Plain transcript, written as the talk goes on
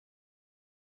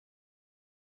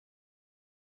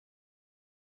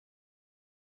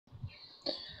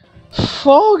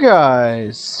Fall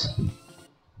Guys.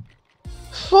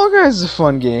 Fall Guys is a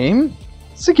fun game.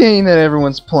 It's a game that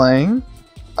everyone's playing.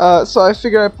 So I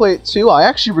figured I'd play it too. I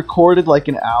actually recorded like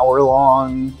an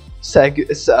hour-long segment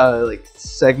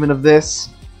of this,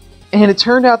 and it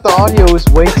turned out the audio was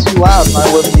way too loud and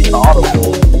I wasn't even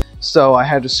audible. So I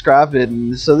had to scrap it.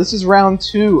 And so this is round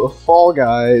 2 of Fall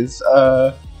Guys.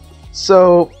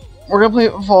 So we're gonna play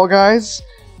Fall Guys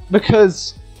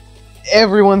because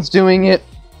everyone's doing it.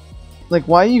 Like,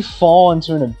 why do you fall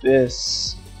into an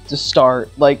abyss to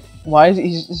start? Like, why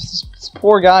is this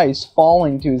poor guy is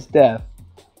falling to his death?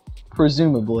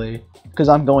 Presumably, because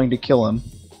I'm going to kill him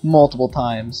multiple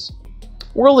times.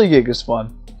 Whirligig is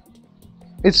fun.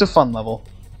 It's a fun level.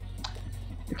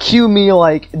 Cue me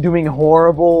like doing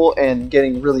horrible and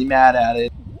getting really mad at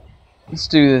it. Let's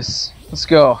do this. Let's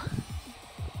go.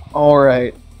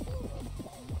 Alright.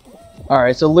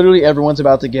 Alright, so literally everyone's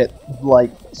about to get,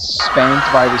 like,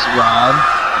 spanked by this rod.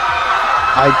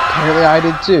 Apparently I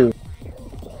did too.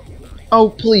 Oh,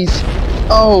 please.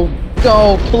 Oh,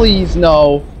 no, please,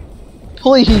 no.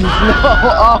 Please, no.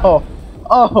 Oh.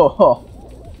 Oh.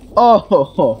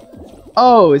 Oh.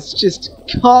 Oh, it's just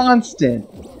constant.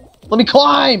 Let me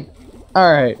climb!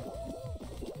 Alright.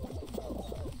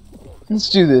 Let's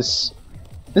do this.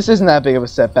 This isn't that big of a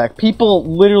setback.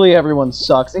 Literally everyone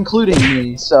sucks, including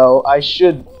me, so I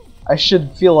should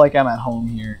feel like I'm at home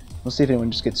here. We'll see if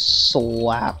anyone just gets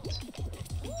slapped.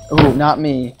 Ooh, not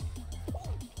me.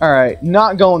 Alright,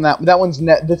 not going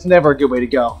that's never a good way to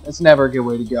go. It's never a good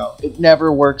way to go. It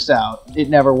never works out. It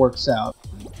never works out.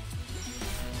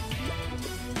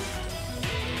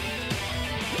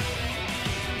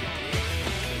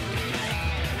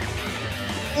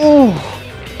 Ooh,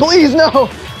 please no!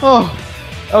 Oh.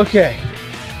 Okay.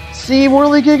 See,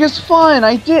 Whirligig is fun.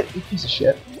 I did. Piece of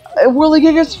shit.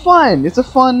 Whirligig is fun. It's a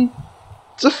fun.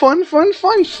 Lots of fun.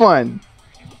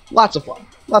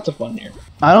 Lots of fun here.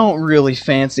 I don't really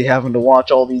fancy having to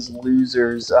watch all these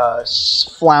losers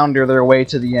flounder their way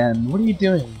to the end. What are you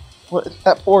doing? What?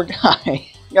 That poor guy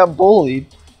got bullied.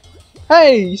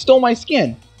 Hey, you stole my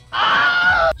skin.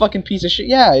 Fucking piece of shit.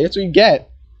 Yeah, that's what you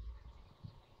get.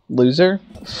 Loser.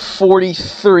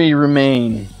 43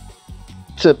 remain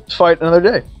to fight another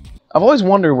day. I've always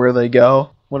wondered where they go.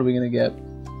 What are we gonna get?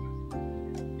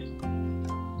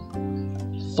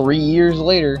 3 years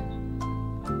later.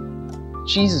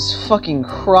 Jesus fucking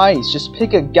Christ, just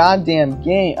pick a goddamn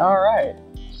game. Alright.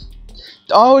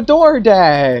 Oh,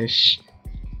 DoorDash!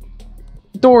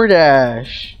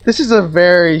 DoorDash. This is a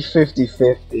very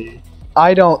 50-50.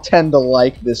 I don't tend to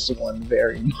like this one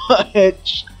very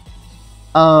much.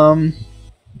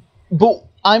 But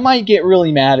I might get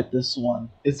really mad at this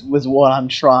one, was what I'm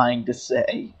trying to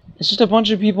say. It's just a bunch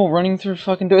of people running through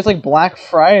fucking doors. It's like Black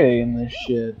Friday in this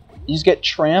shit. You just get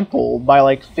trampled by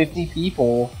like 50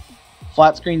 people.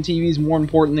 Flat screen TV is more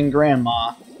important than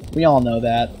grandma. We all know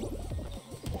that.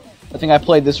 I think I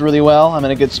played this really well. I'm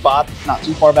in a good spot. Not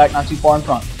too far back, not too far in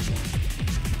front.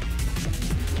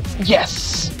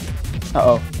 Yes!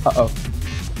 Uh-oh, uh-oh.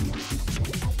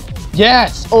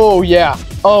 Yes! Oh yeah!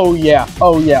 Oh yeah!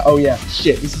 Oh yeah! Oh yeah!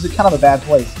 Shit, this is kind of a bad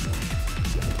place.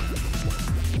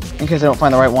 In case I don't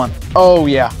find the right one. Oh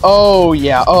yeah! Oh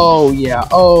yeah! Oh yeah!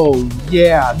 Oh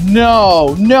yeah!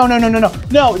 No! No! No! No! No! No!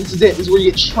 No! This is it. This is where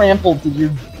you get trampled to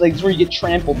this is where you get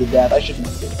trampled to death. I shouldn't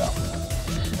have said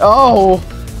that. Oh!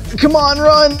 Come on,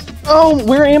 run! Oh,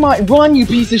 where am I? Run, you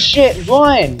piece of shit!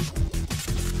 Run!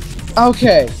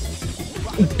 Okay.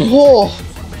 Bull.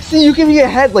 See, you can be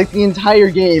ahead like the entire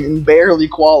game and barely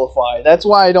qualify. That's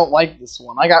why I don't like this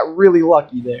one. I got really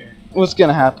lucky there. What's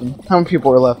gonna happen? How many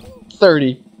people are left?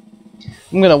 30.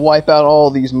 I'm gonna wipe out all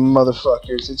these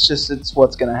motherfuckers. It's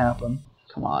what's gonna happen.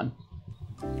 Come on.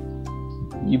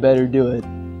 You better do it.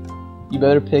 You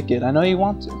better pick it. I know you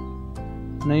want to.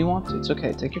 I know you want to. It's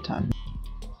okay. Take your time.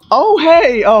 Oh,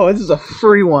 hey! Oh, this is a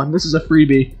free one. This is a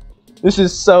freebie. This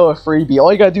is so a freebie. All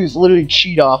you gotta do is literally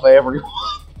cheat off of everyone.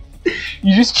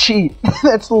 You just cheat.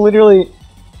 That's the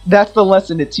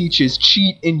lesson it teaches.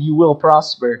 Cheat and you will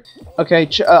prosper. Okay,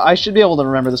 I should be able to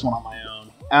remember this one on my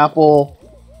own. Apple,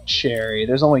 cherry.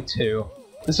 There's only 2.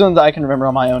 This one that I can remember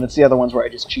on my own. It's the other ones where I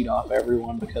just cheat off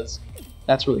everyone because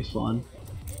that's really fun.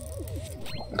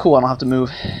 Cool, I don't have to move.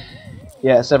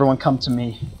 Yes, everyone come to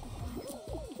me.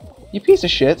 You piece of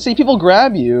shit. See, people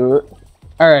grab you.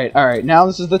 Alright, now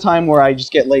this is the time where I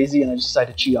just get lazy and I just decide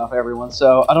to cheat off everyone.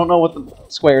 So, I don't know what the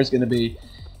square is going to be.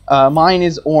 Mine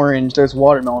is orange, there's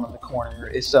watermelon in the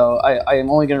corner, so I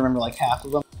am only going to remember like half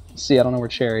of them. See, I don't know where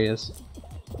cherry is.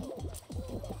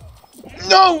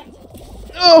 No!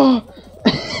 Oh!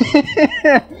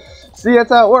 See,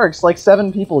 that's how it works. Like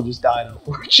 7 people just died,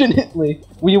 unfortunately.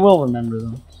 We will remember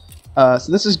them.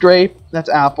 So this is grape. That's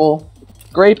apple.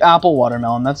 Grape, apple,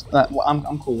 watermelon.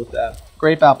 I'm cool with that.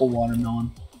 Grape, apple,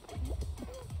 watermelon.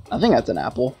 I think that's an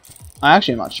apple. I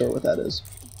actually am not sure what that is.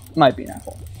 It might be an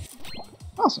apple.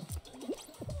 Awesome.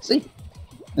 See?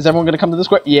 Is everyone gonna come to the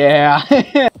square? Yeah.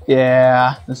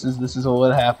 Yeah. This is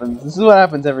what happens. This is what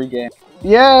happens every game.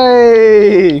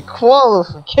 Yay!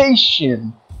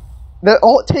 Qualification. That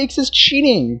all it takes is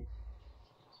cheating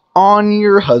on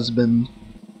your husband.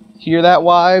 Hear that,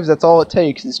 wives? That's all it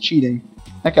takes is cheating.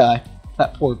 That guy.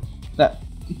 That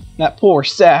poor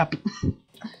sap.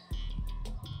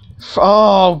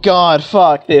 Oh god,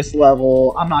 fuck this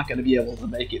level. I'm not gonna be able to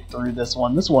make it through this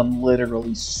one. This one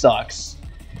literally sucks.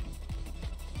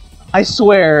 I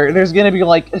swear, there's gonna be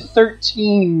like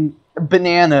 13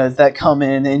 bananas that come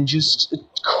in and just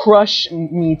crush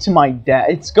me to my death.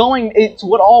 It's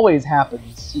what always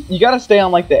happens. You gotta stay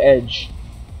on like the edge.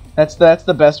 That's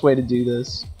the best way to do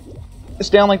this.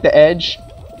 Stay on like the edge.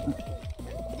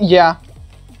 Yeah.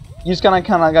 You just kinda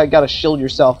gotta shield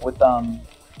yourself with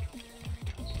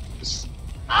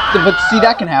but see,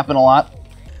 that can happen a lot.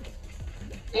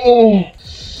 Oh.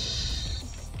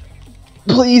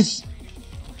 Please.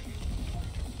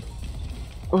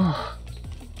 Oh.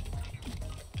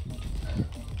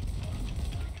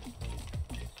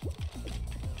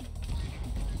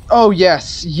 Oh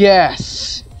yes,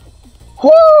 yes.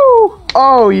 Woo!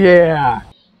 Oh yeah.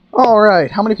 All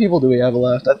right. How many people do we have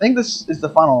left? I think this is the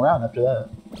final round. After that.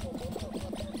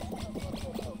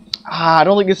 I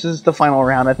don't think this is the final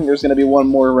round. I think there's gonna be one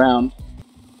more round.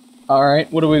 All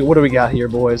right. What do we got here,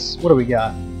 boys? What do we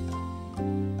got?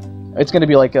 It's gonna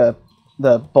be like the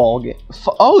ball game.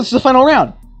 Oh, this is the final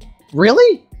round.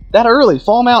 Really? That early?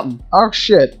 Fall Mountain. Oh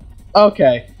shit.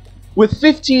 Okay. With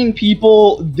 15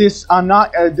 people, this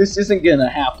isn't gonna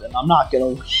happen. I'm not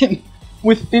gonna win.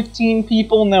 With 15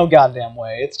 people, no goddamn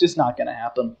way. It's just not gonna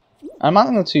happen. I'm not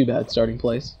in a too bad starting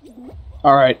place.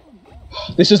 All right.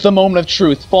 This is the moment of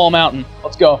truth. Fall Mountain.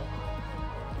 Let's go.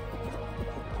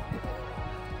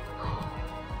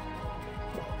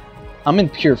 I'm in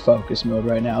pure focus mode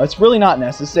right now. It's really not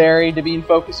necessary to be in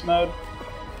focus mode.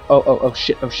 Oh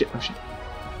shit, oh shit, oh shit.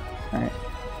 Alright.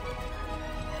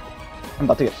 I'm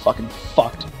about to get fucking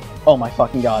fucked. Oh my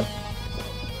fucking god.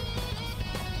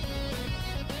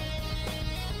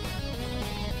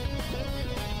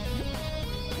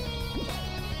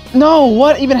 No,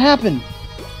 what even happened?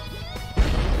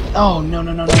 Oh no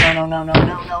no no no no no no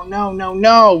no no no no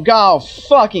no! God,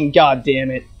 fucking goddamn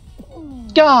it!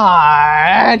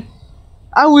 God!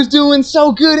 I was doing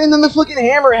so good, and then the fucking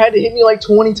hammer had to hit me like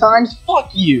 20 times.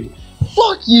 Fuck you!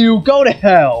 Fuck you! Go to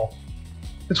hell!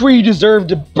 That's where you deserve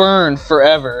to burn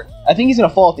forever. I think he's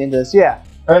gonna fall at the end of this. Yeah.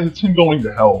 And it's him going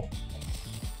to hell.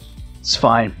 It's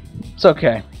fine. It's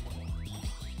okay.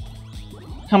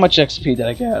 How much XP did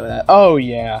I get out of that? Oh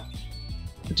yeah.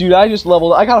 Dude, I just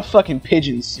leveled. I got a fucking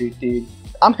pigeon suit, dude.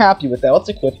 I'm happy with that. Let's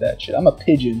equip that shit. I'm a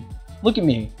pigeon. Look at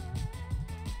me.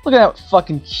 Look at that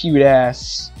fucking cute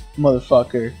ass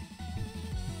motherfucker.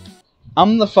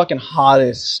 I'm the fucking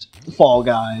hottest fall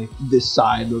guy this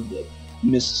side of the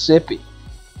Mississippi.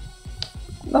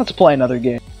 Not to play another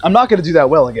game. I'm not gonna do that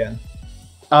well again.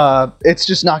 It's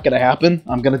just not gonna happen.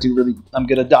 I'm gonna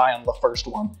die on the first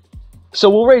one. So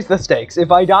we'll raise the stakes.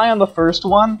 If I die on the first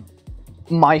one,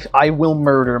 I will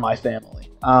murder my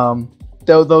family.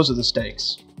 Those are the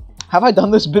stakes. Have I done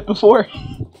this bit before?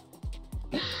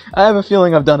 I have a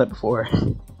feeling I've done it before.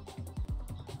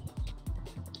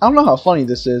 I don't know how funny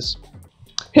this is.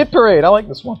 Hit Parade, I like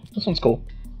this one. This one's cool.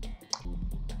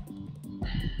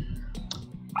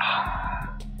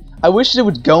 I wish it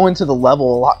would go into the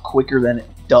level a lot quicker than it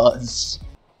does.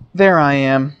 There I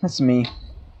am. That's me.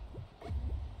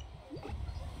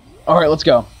 Alright, let's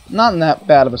go. Not in that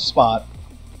bad of a spot.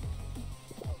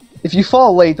 If you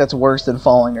fall late, that's worse than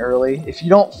falling early. If you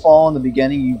don't fall in the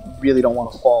beginning, you really don't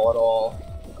want to fall at all.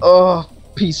 Ugh,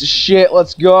 piece of shit,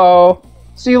 let's go.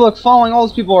 See, look, falling, all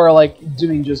those people are, like,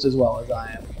 doing just as well as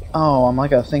I am. Oh, I'm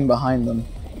like a thing behind them.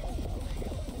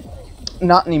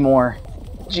 Not anymore.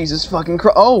 Jesus fucking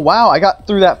Christ. Oh, wow, I got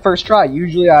through that first try.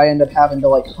 Usually I end up having to,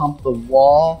 like, hump the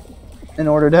wall in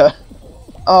order to...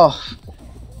 Oh.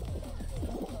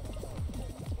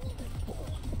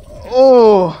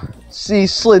 Oh. See,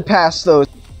 slid past those.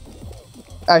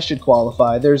 I should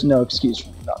qualify. There's no excuse for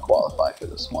me to not qualify for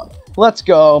this one. Let's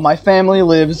go. My family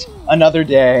lives another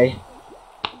day.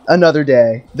 Another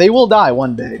day. They will die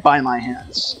one day by my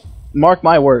hands. Mark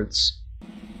my words.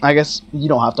 I guess you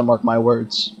don't have to mark my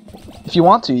words. If you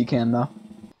want to, you can, though.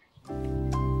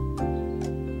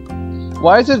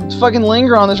 Why does it fucking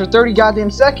linger on this for 30 goddamn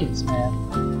seconds,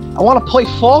 man? I want to play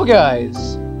Fall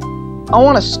Guys. I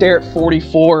want to stare at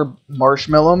 44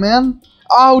 Marshmallow Man.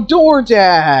 Oh,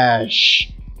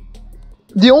 DoorDash!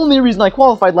 The only reason I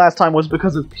qualified last time was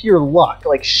because of pure luck,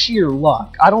 like sheer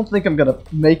luck. I don't think I'm gonna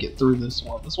make it through this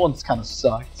one. This one's kind of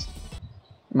sucked.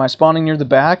 Am I spawning near the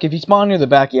back? If you spawn near the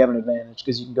back, you have an advantage,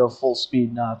 because you can go full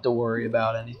speed, not have to worry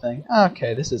about anything.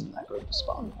 Okay, this isn't that great of a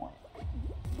spawn point.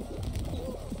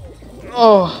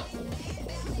 Oh,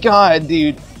 God,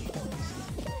 dude.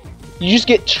 You just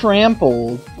get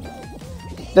trampled.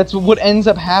 That's what ends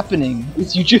up happening,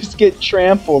 is you just get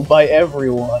trampled by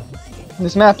everyone.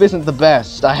 This map isn't the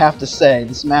best, I have to say.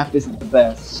 This map isn't the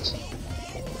best.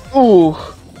 Ooh.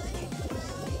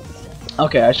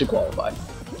 Okay, I should qualify.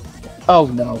 Oh,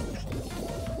 no.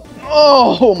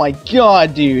 Oh, my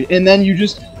God, dude. And then you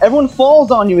just... Everyone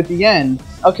falls on you at the end.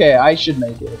 Okay, I should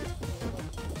make it.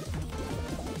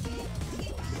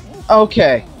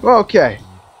 Okay. Okay.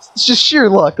 It's just sheer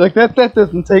luck. Like, that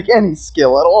doesn't take any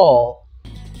skill at all.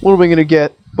 What are we gonna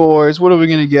get, boys? What are we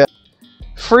gonna get?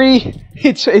 Free?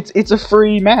 It's a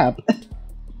free map.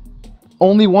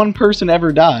 Only one person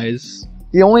ever dies.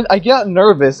 I get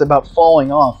nervous about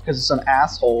falling off because of some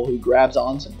asshole who grabs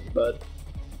onto me, but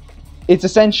it's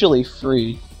essentially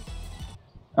free.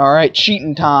 Alright,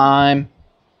 cheating time.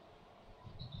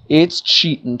 It's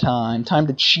cheating time. Time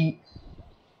to cheat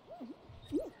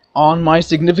on my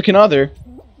significant other.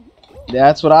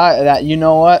 That's what you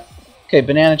know what? Okay,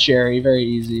 banana cherry, very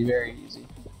easy, very easy.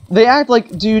 They act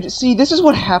like, dude, see, this is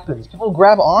what happens. People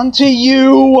grab onto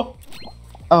you!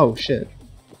 Oh, shit.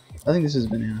 I think this is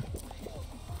banana.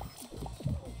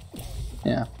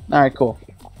 Yeah. Alright, cool.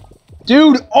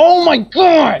 Dude, oh my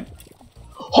God!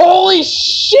 Holy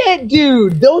shit,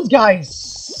 dude! Those guys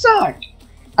suck!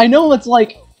 I know it's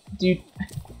like, dude,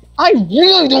 I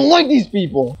really don't like these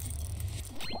people!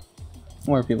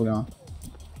 Where are people going?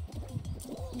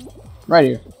 Right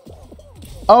here.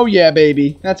 Oh yeah,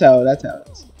 baby. That's how it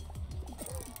is.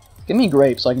 Give me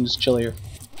grape so I can just chill here.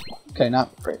 Okay, not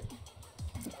grape.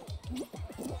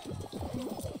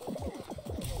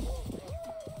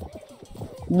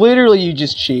 Literally, you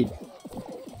just cheat.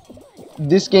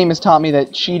 This game has taught me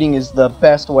that cheating is the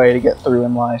best way to get through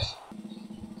in life.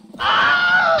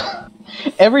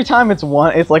 Every time it's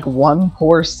like one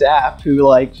poor sap who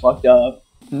like fucked up.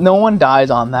 No one dies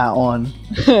on that one.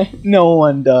 No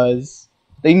one does.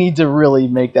 They need to really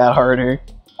make that harder.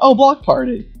 Oh, block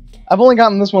party. I've only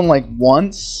gotten this one like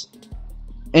once,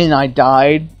 and I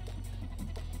died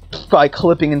by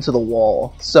clipping into the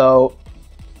wall. So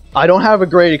I don't have a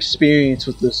great experience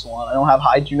with this one.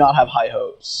 I do not have high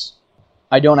hopes.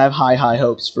 I don't have high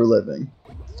hopes for living.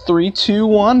 3, 2,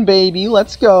 1, baby.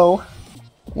 Let's go.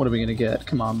 What are we gonna get?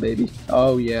 Come on, baby.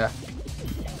 Oh yeah.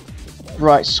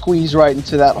 Right, squeeze right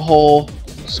into that hole.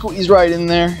 Squeeze right in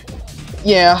there.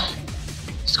 Yeah.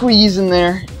 Squeeze in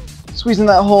there. Squeeze in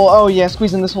that hole. Oh yeah,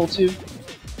 squeeze in this hole too.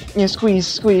 Yeah, squeeze,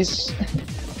 squeeze.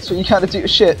 That's what you gotta do.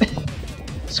 Shit.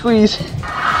 Squeeze.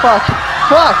 Fuck.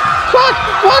 Fuck. Fuck.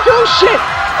 Fuck. Oh shit.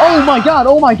 Oh my God.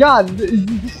 Oh my God.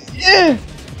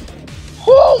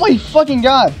 Oh my fucking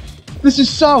God. This is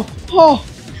so... Oh.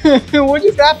 What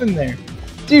just happened there?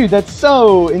 Dude, that's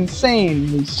so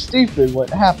insanely stupid what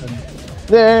happened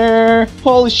there.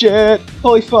 Holy shit.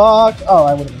 Holy fuck. Oh,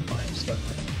 I would have been fine.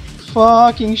 Just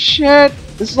fucking shit.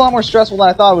 This is a lot more stressful than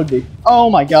I thought it would be. Oh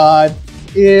my God.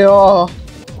 Ew.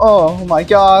 Oh my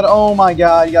God. Oh my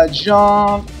God. You gotta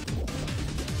jump.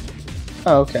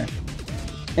 Oh, okay.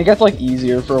 It gets like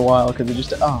easier for a while because it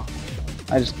just... Oh.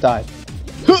 I just died.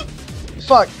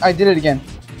 Fuck. I did it again.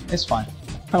 It's fine.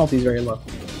 Penalty's very low.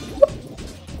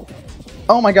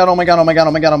 Oh my God, oh my God, oh my God,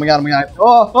 oh my God, oh my God, oh my God.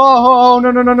 Oh,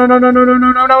 no, no, no, no, no, no, no, no,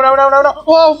 no, no, no, no, no, no, no.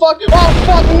 Oh, fuck, no,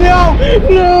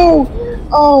 no.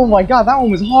 Oh my God, that one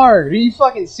was hard. Are you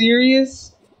fucking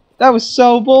serious? That was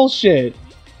so bullshit.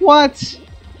 What?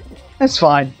 That's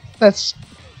fine. That's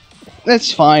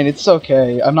fine. It's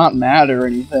okay. I'm not mad or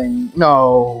anything.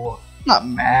 No, I'm not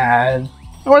mad.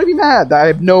 I want to be mad. I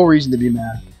have no reason to be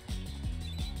mad.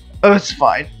 Oh, it's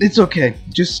fine. It's okay.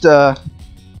 Just,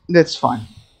 that's fine.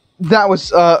 That was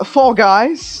Fall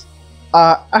Guys.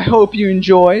 I hope you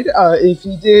enjoyed. If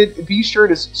you did, be sure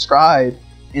to subscribe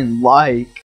and like.